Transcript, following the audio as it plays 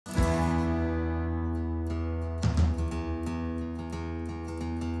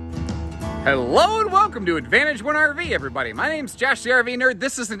Hello and welcome to Advantage One RV, everybody. My name's Josh the RV Nerd.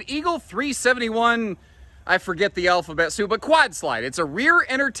 This is an Eagle 371, I forget the alphabet soup, but quad slide. It's a rear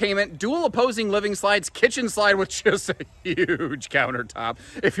entertainment, dual opposing living slides, kitchen slide with just a huge countertop.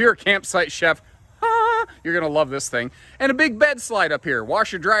 If you're a campsite chef, you're going to love this thing. And a big bed slide up here.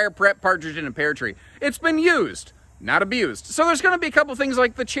 Washer, dryer, prep, partridge, and a pear tree. It's been used, not abused. So there's going to be a couple things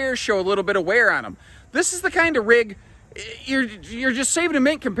like the chairs show a little bit of wear on them. This is the kind of rig you're just saving a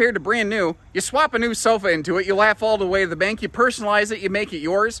mint compared to brand new. You swap a new sofa into it, you laugh all the way to the bank, you personalize it, you make it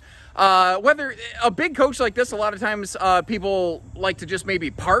yours. Whether a big coach like this, a lot of times people like to just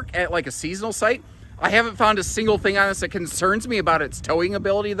maybe park at like a seasonal site. I haven't found a single thing on this that concerns me about its towing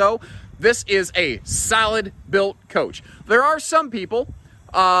ability though. This is a solid built coach. There are some people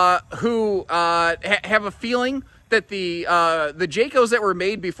who have a feeling that the Jaycos that were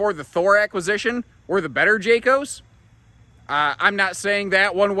made before the Thor acquisition were the better Jaycos. I'm not saying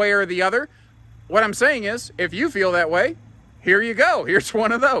that one way or the other. What I'm saying is, if you feel that way, here you go. Here's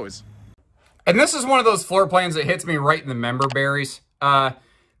one of those. And this is one of those floor plans that hits me right in the member berries.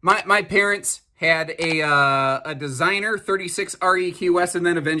 My parents had a Designer 36 REQS and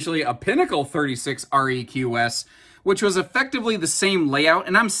then eventually a Pinnacle 36 REQS, which was effectively the same layout.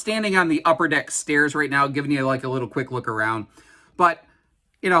 And I'm standing on the upper deck stairs right now, giving you like a little quick look around. But,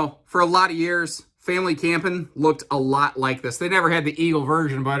 you know, for a lot of years, family camping looked a lot like this. They never had the Eagle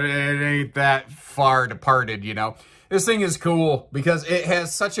version, but it ain't that far departed, you know. This thing is cool because it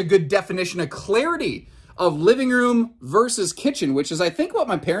has such a good definition of clarity of living room versus kitchen, which is, I think, what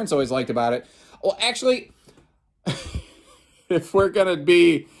my parents always liked about it. Well, actually, if we're going to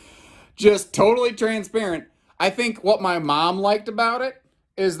be just totally transparent, I think what my mom liked about it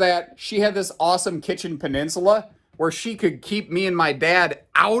is that she had this awesome kitchen peninsula where she could keep me and my dad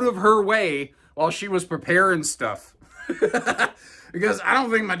out of her way while she was preparing stuff. Because I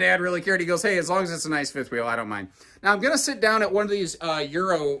don't think my dad really cared. He goes, hey, as long as it's a nice fifth wheel, I don't mind. Now, I'm going to sit down at one of these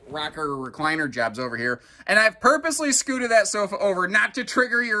Euro rocker recliner jobs over here, and I've purposely scooted that sofa over, not to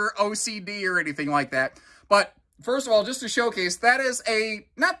trigger your OCD or anything like that. But first of all, just to showcase, that is a,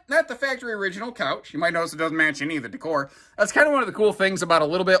 not the factory original couch. You might notice it doesn't match any of the decor. That's kind of one of the cool things about a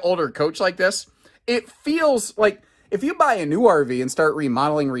little bit older coach like this. It feels like, if you buy a new RV and start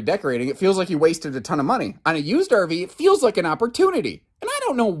remodeling, redecorating, it feels like you wasted a ton of money. On a used RV, it feels like an opportunity. And I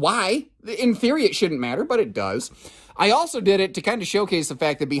don't know why. In theory, it shouldn't matter, but it does. I also did it to kind of showcase the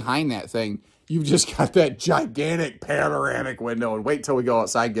fact that behind that thing, you've just got that gigantic panoramic window. And wait till we go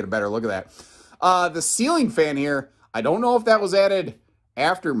outside and get a better look at that. The ceiling fan here, I don't know if that was added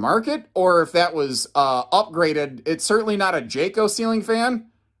aftermarket or if that was upgraded. It's certainly not a Jayco ceiling fan.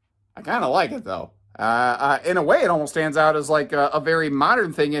 I kind of like it, though. In a way, it almost stands out as like a very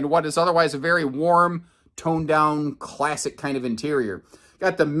modern thing in what is otherwise a very warm, toned down, classic kind of interior.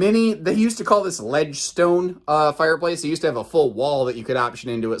 Got the mini, they used to call this ledge stone fireplace. They used to have a full wall that you could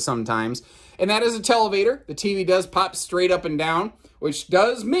option into it sometimes. And that is a televator. The TV does pop straight up and down, which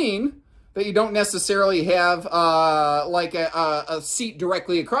does mean that you don't necessarily have like a seat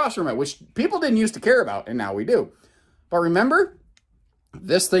directly across from it, which people didn't used to care about, and now we do. But remember,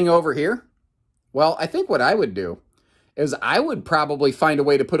 this thing over here? Well, I think what I would do is I would probably find a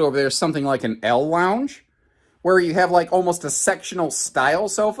way to put over there something like an L lounge where you have like almost a sectional style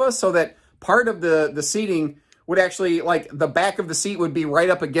sofa so that part of the seating would actually, like the back of the seat would be right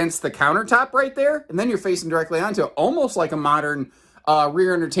up against the countertop right there. And then you're facing directly onto it, almost like a modern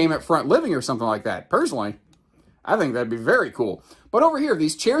rear entertainment front living or something like that. Personally, I think that'd be very cool. But over here,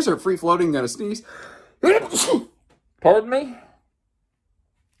 these chairs are free floating. Gonna sneeze. Pardon me?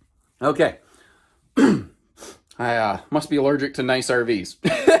 Okay. I must be allergic to nice RVs.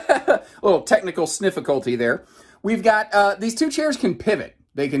 A little technical snifficulty there. We've got these two chairs can pivot.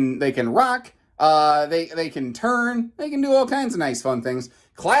 They can rock. They can turn. They can do all kinds of nice fun things.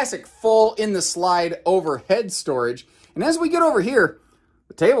 Classic full in the slide overhead storage. And as we get over here,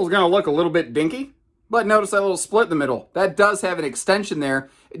 the table's going to look a little bit dinky. But notice that little split in the middle. That does have an extension there.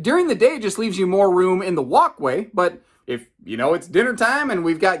 During the day, it just leaves you more room in the walkway. But if, you know, it's dinner time and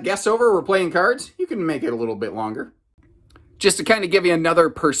we've got guests over, we're playing cards, you can make it a little bit longer. Just to kind of give you another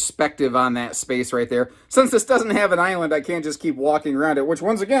perspective on that space right there. Since this doesn't have an island, I can't just keep walking around it, which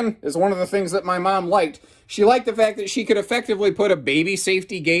once again is one of the things that my mom liked. She liked the fact that she could effectively put a baby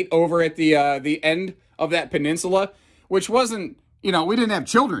safety gate over at the end of that peninsula, which wasn't, you know, we didn't have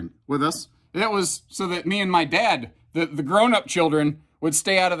children with us. It was so that me and my dad, the grown-up children, would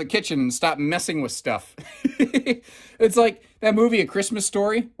stay out of the kitchen and stop messing with stuff. It's like that movie, A Christmas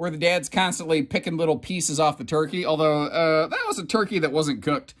Story, where the dad's constantly picking little pieces off the turkey, although that was a turkey that wasn't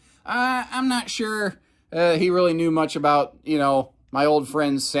cooked. I'm not sure he really knew much about, you know, my old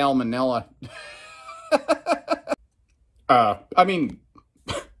friend salmonella. I mean,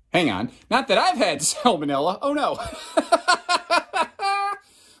 hang on. Not that I've had salmonella. Oh, no.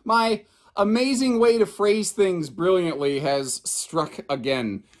 My amazing way to phrase things brilliantly has struck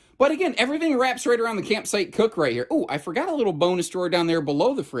again. But again, everything wraps right around the campsite cook right here. Oh, I forgot a little bonus drawer down there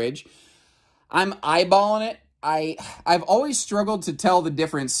below the fridge. I'm eyeballing it. I've always struggled to tell the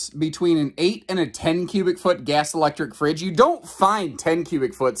difference between an 8 and a 10 cubic foot gas electric fridge. You don't find 10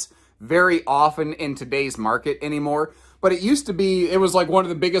 cubic foots very often in today's market anymore. But it used to be, it was like one of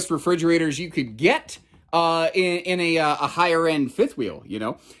the biggest refrigerators you could get in a higher end fifth wheel, you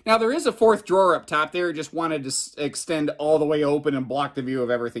know. Now there is a fourth drawer up top there. Just wanted to extend all the way open and block the view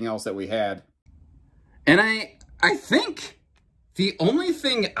of everything else that we had. And I think the only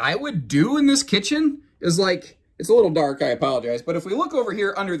thing I would do in this kitchen is like, it's a little dark, I apologize, but if we look over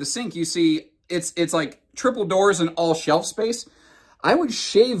here under the sink, you see it's like triple doors and all shelf space. I would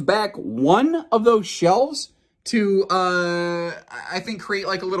shave back one of those shelves to, I think, create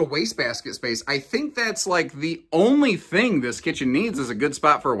like a little wastebasket space. I think that's like the only thing this kitchen needs is a good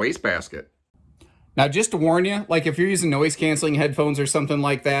spot for a wastebasket. Now, just to warn you, like if you're using noise-canceling headphones or something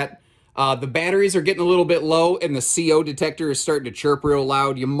like that, the batteries are getting a little bit low and the CO detector is starting to chirp real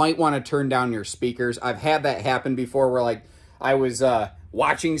loud. You might want to turn down your speakers. I've had that happen before where like I was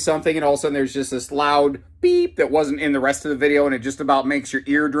watching something and all of a sudden there's just this loud beep that wasn't in the rest of the video and it just about makes your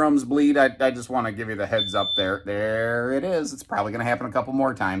eardrums bleed. I just want to give you the heads up there. There it is. It's probably going to happen a couple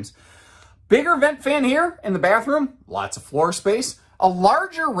more times. Bigger vent fan here in the bathroom. Lots of floor space. A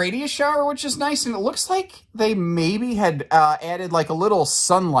larger radius shower, which is nice. And it looks like they maybe had added like a little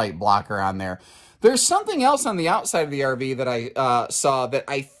sunlight blocker on there. There's something else on the outside of the RV that I saw that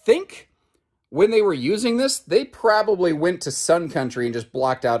I think when they were using this, they probably went to Sun Country and just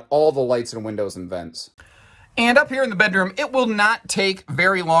blocked out all the lights and windows and vents. And up here in the bedroom, it will not take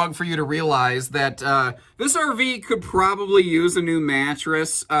very long for you to realize that this RV could probably use a new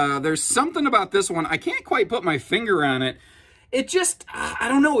mattress. There's something about this one. I can't quite put my finger on it. It just, I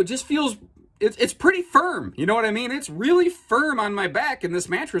don't know, it just feels, it's pretty firm. You know what I mean? It's really firm on my back, and this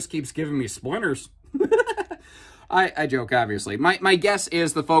mattress keeps giving me splinters. I joke, obviously. My guess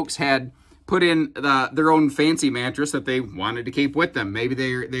is the folks had put in their own fancy mattress that they wanted to keep with them. Maybe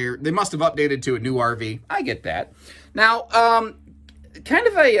they must have updated to a new RV. I get that. Now, kind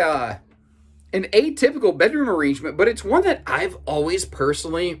of an atypical bedroom arrangement, but it's one that I've always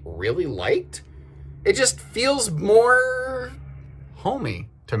personally really liked. It just feels more homey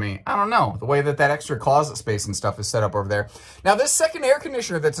to me. I don't know, the way that extra closet space and stuff is set up over there. Now, this second air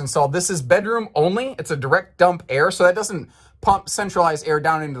conditioner that's installed, this is bedroom only. It's a direct dump air, so that doesn't pump centralized air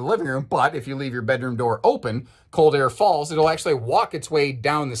down into the living room, but if you leave your bedroom door open, cold air falls, it'll actually walk its way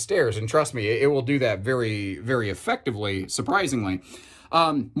down the stairs, and trust me, it will do that very, very effectively, surprisingly.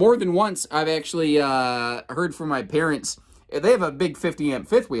 More than once, I've actually heard from my parents, they have a big 50 amp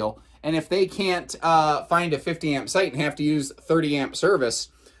fifth wheel, and if they can't find a 50 amp site and have to use 30 amp service,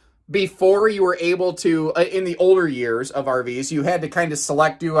 before you were able to, in the older years of RVs, you had to kind of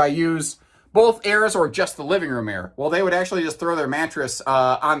select, do I use both airs or just the living room air? Well, they would actually just throw their mattress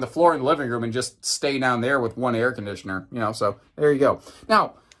on the floor in the living room and just stay down there with one air conditioner, you know, so there you go.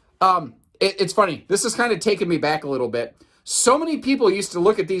 Now, it's funny. This has kind of taken me back a little bit. So many people used to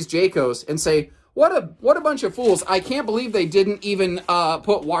look at these Jaycos and say, what a bunch of fools. I can't believe they didn't even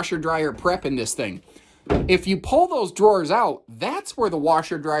put washer dryer prep in this thing. If you pull those drawers out, that's where the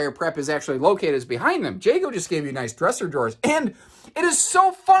washer dryer prep is actually located, is behind them. Jayco just gave you nice dresser drawers. And it is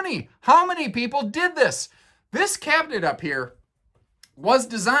so funny how many people did this. This cabinet up here was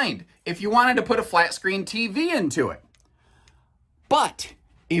designed if you wanted to put a flat screen TV into it. But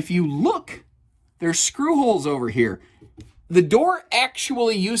if you look, there's screw holes over here. The door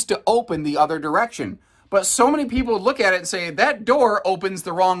actually used to open the other direction. But so many people would look at it and say, that door opens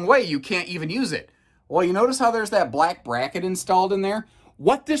the wrong way. You can't even use it. Well, you notice how there's that black bracket installed in there?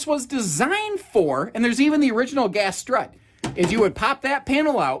 What this was designed for, and there's even the original gas strut, is you would pop that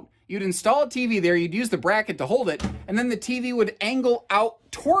panel out, you'd install a TV there, you'd use the bracket to hold it, and then the TV would angle out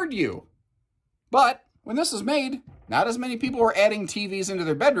toward you. But when this was made, not as many people were adding TVs into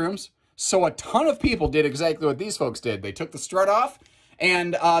their bedrooms, so a ton of people did exactly what these folks did. They took the strut off,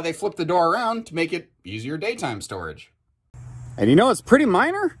 and they flipped the door around to make it easier daytime storage. And you know, it's pretty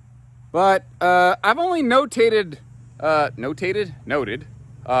minor, but I've only taken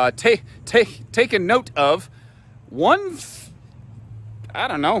note of one, I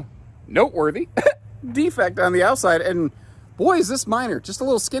don't know, noteworthy defect on the outside. And boy, is this minor, just a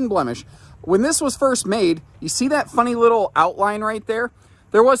little skin blemish. When this was first made, you see that funny little outline right there?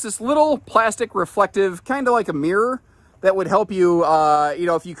 There was this little plastic reflective, kind of like a mirror, that would help you, you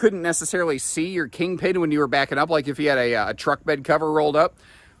know, if you couldn't necessarily see your kingpin when you were backing up, like if you had a truck bed cover rolled up,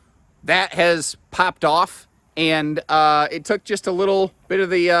 that has popped off, and it took just a little bit of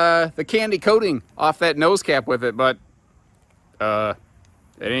the candy coating off that nose cap with it, but it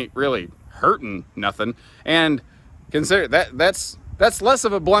ain't really hurting nothing. And consider that's less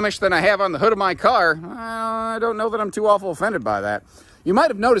of a blemish than I have on the hood of my car. I don't know that I'm too awful offended by that. You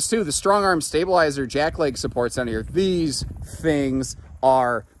might have noticed, too, the strong arm stabilizer jack leg supports on here. These things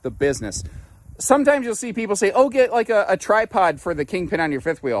are the business. Sometimes you'll see people say, oh, get like a tripod for the kingpin on your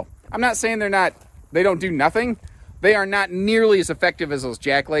fifth wheel. I'm not saying they don't do nothing. They are not nearly as effective as those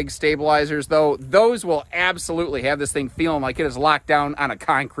jack leg stabilizers, though. Those will absolutely have this thing feeling like it is locked down on a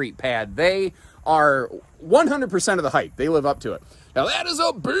concrete pad. They are 100% of the height. They live up to it. Now, that is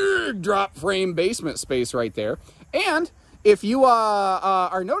a big drop frame basement space right there. And if you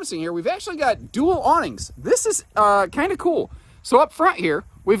are noticing here, we've actually got dual awnings. This is kind of cool. So up front here,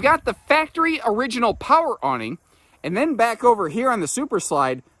 we've got the factory original power awning, and then back over here on the Super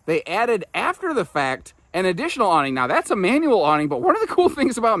Slide, they added after the fact an additional awning. Now that's a manual awning, but one of the cool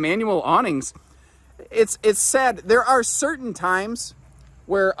things about manual awnings, it's sad. There are certain times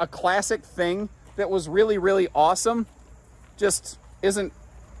where a classic thing that was really, really awesome just isn't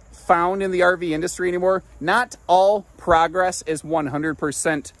found in the RV industry anymore. Not all progress is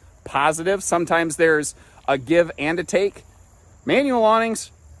 100% positive. Sometimes there's a give and a take. Manual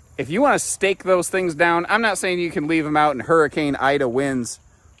awnings, if you want to stake those things down, I'm not saying you can leave them out in Hurricane Ida winds,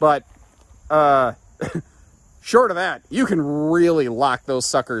 but short of that, you can really lock those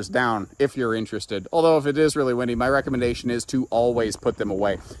suckers down if you're interested. Although if it is really windy, my recommendation is to always put them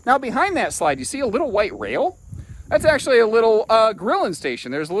away. Now behind that slide, you see a little white rail? That's actually a little grilling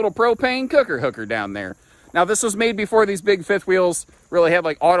station. There's a little propane cooker hooker down there. Now this was made before these big fifth wheels really had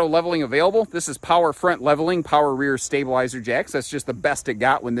like auto leveling available. This is power front leveling, power rear stabilizer jacks. That's just the best it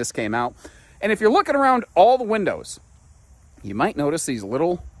got when this came out. And if you're looking around all the windows, you might notice these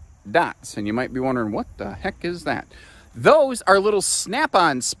little dots, and you might be wondering, what the heck is that? Those are little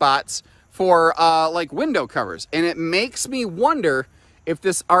snap-on spots for like window covers. And it makes me wonder if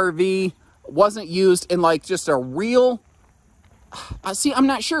this RV wasn't used in like just a real, see, I'm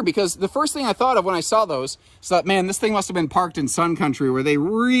not sure, because the first thing I thought of when I saw those is that, man, this thing must have been parked in sun country where they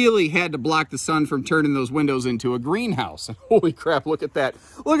really had to block the sun from turning those windows into a greenhouse. And holy crap, look at that.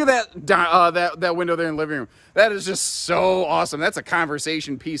 Look at that window there in the living room. That is just so awesome. That's a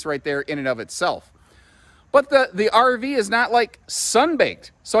conversation piece right there in and of itself. But the RV is not like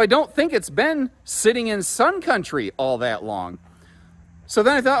sun-baked, so I don't think it's been sitting in sun country all that long. So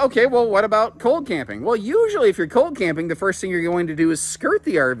then I thought, okay, well, what about cold camping? Well, usually if you're cold camping, the first thing you're going to do is skirt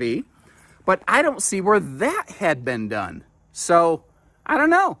the RV, but I don't see where that had been done. So, I don't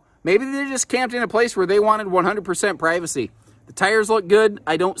know. Maybe they just camped in a place where they wanted 100% privacy. The tires look good.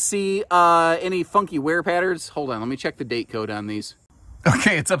 I don't see any funky wear patterns. Hold on, let me check the date code on these.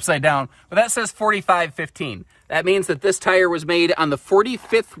 Okay, it's upside down, but that says 4515. That means that this tire was made on the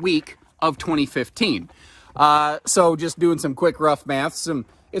 45th week of 2015. So just doing some quick rough math,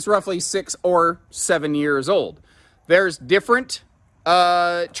 it's roughly 6 or 7 years old. There's different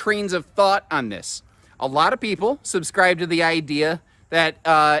trains of thought on this. A lot of people subscribe to the idea that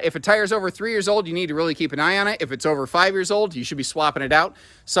if a tire's over 3 years old, you need to really keep an eye on it. If it's over 5 years old, you should be swapping it out.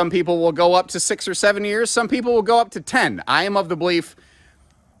 Some people will go up to 6 or 7 years. Some people will go up to 10. I am of the belief,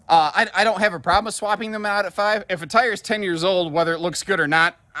 I don't have a problem with swapping them out at 5. If a tire is 10 years old, whether it looks good or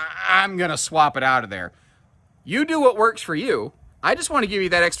not, I'm going to swap it out of there. You do what works for you. I just want to give you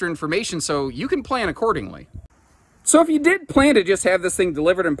that extra information so you can plan accordingly. So if you did plan to just have this thing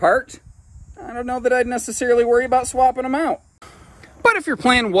delivered and parked, I don't know that I'd necessarily worry about swapping them out. But if your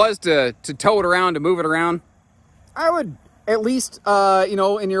plan was to tow it around, to move it around, I would at least, you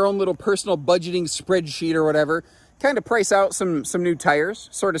know, in your own little personal budgeting spreadsheet or whatever, kind of price out some new tires,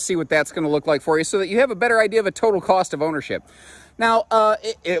 sort of see what that's going to look like for you so that you have a better idea of a total cost of ownership. Now,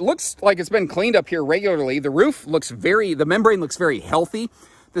 it looks like it's been cleaned up here regularly. The roof looks the membrane looks very healthy.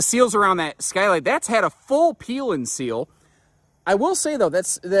 The seals around that skylight, that's had a full peel and seal. I will say though,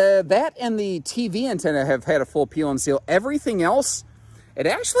 that and the TV antenna have had a full peel and seal. Everything else, it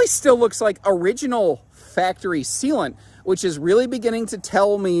actually still looks like original factory sealant, which is really beginning to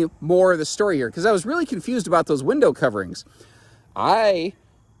tell me more of the story here, because I was really confused about those window coverings. I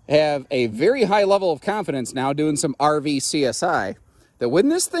have a very high level of confidence now doing some RV CSI that when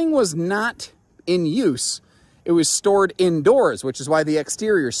this thing was not in use, it was stored indoors, which is why the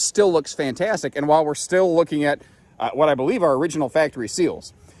exterior still looks fantastic. And while we're still looking at what I believe are original factory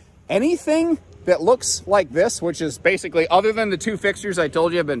seals, anything that looks like this, which is basically, other than the 2 fixtures I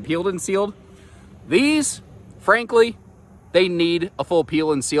told you have been peeled and sealed, these, frankly, they need a full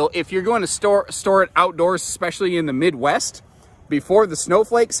peel and seal. If you're going to store it outdoors, especially in the Midwest, before the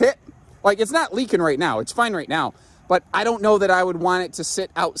snowflakes hit, like it's not leaking right now, it's fine right now, but I don't know that I would want it to sit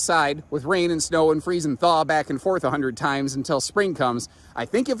outside with rain and snow and freeze and thaw back and forth 100 times until spring comes. I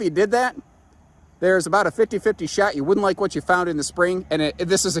think if you did that, there's about a 50-50 shot you wouldn't like what you found in the spring, and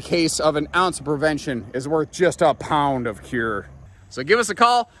this is a case of an ounce of prevention is worth just a pound of cure. So give us a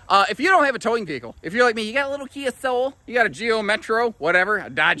call. If you don't have a towing vehicle, if you're like me, you got a little Kia Soul, you got a Geo Metro, whatever, a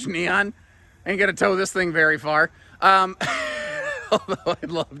Dodge Neon, ain't gonna tow this thing very far. Although I'd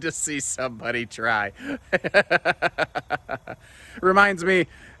love to see somebody try. Reminds me,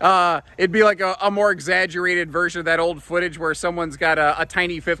 it'd be like a more exaggerated version of that old footage where someone's got a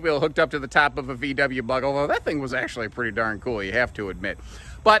tiny fifth wheel hooked up to the top of a VW Bug, although that thing was actually pretty darn cool, you have to admit.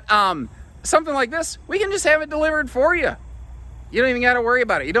 But something like this, we can just have it delivered for you. You don't even got to worry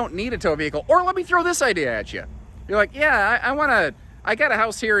about it. You don't need a tow vehicle. Or let me throw this idea at you. You're like, yeah, I got a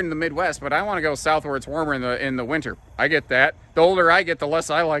house here in the Midwest, but I want to go south where it's warmer in the winter. I get that. The older I get, the less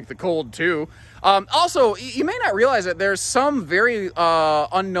I like the cold too. Also, you may not realize that there's some very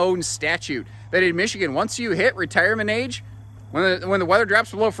unknown statute that in Michigan, once you hit retirement age, when the weather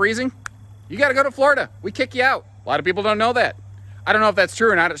drops below freezing, you got to go to Florida. We kick you out. A lot of people don't know that. I don't know if that's true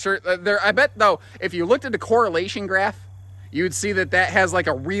or not. Sure, I bet though, if you looked at the correlation graph, you would see that has like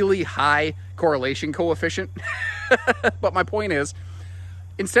a really high correlation coefficient. But my point is,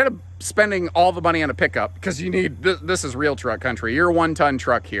 instead of spending all the money on a pickup, because you need, this is real truck country, you're a 1-ton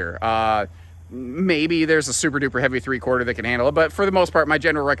truck here. Maybe there's a super duper heavy 3/4 that can handle it, but for the most part, my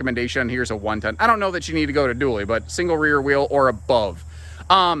general recommendation here is a 1-ton. I don't know that you need to go to dually, but single rear wheel or above.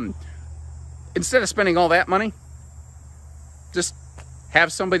 Instead of spending all that money, just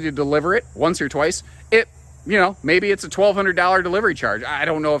have somebody deliver it once or twice. Maybe it's a $1,200 delivery charge. I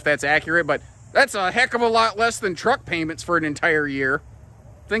don't know if that's accurate, but that's a heck of a lot less than truck payments for an entire year.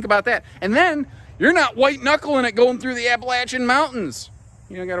 Think about that. And then you're not white knuckling it going through the Appalachian Mountains.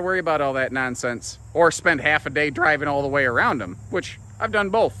 You don't got to worry about all that nonsense or spend half a day driving all the way around them, which I've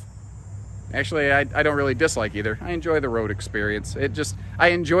done both. Actually, I don't really dislike either. I enjoy the road experience. I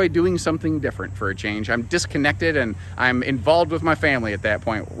enjoy doing something different for a change. I'm disconnected and I'm involved with my family at that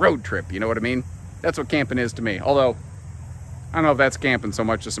point. Road trip, you know what I mean? That's what camping is to me. Although, I don't know if that's camping so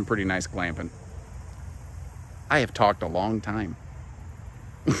much as some pretty nice glamping. I have talked a long time.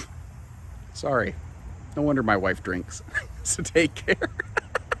 Sorry. No wonder my wife drinks. So take care.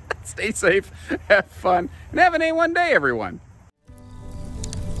 Stay safe, have fun, and have an A1 day, everyone.